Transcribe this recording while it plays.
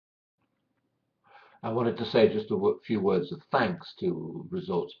I wanted to say just a few words of thanks to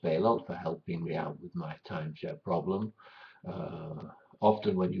Resorts Bailout for helping me out with my timeshare problem. Uh,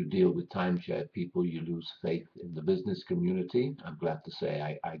 Often when you deal with timeshare people, you lose faith in the business community. I'm glad to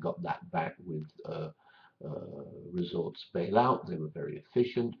say I got that back with Resorts Bailout. They were very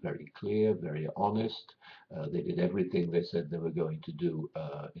efficient, very clear, very honest. They did everything they said they were going to do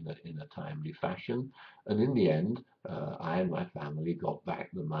in a timely fashion. And in the end, I and my family got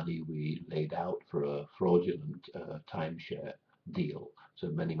back the money we laid out for a fraudulent timeshare deal. So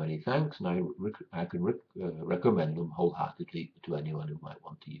many, many thanks, and I can recommend them wholeheartedly to anyone who might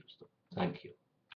want to use them. Thank you.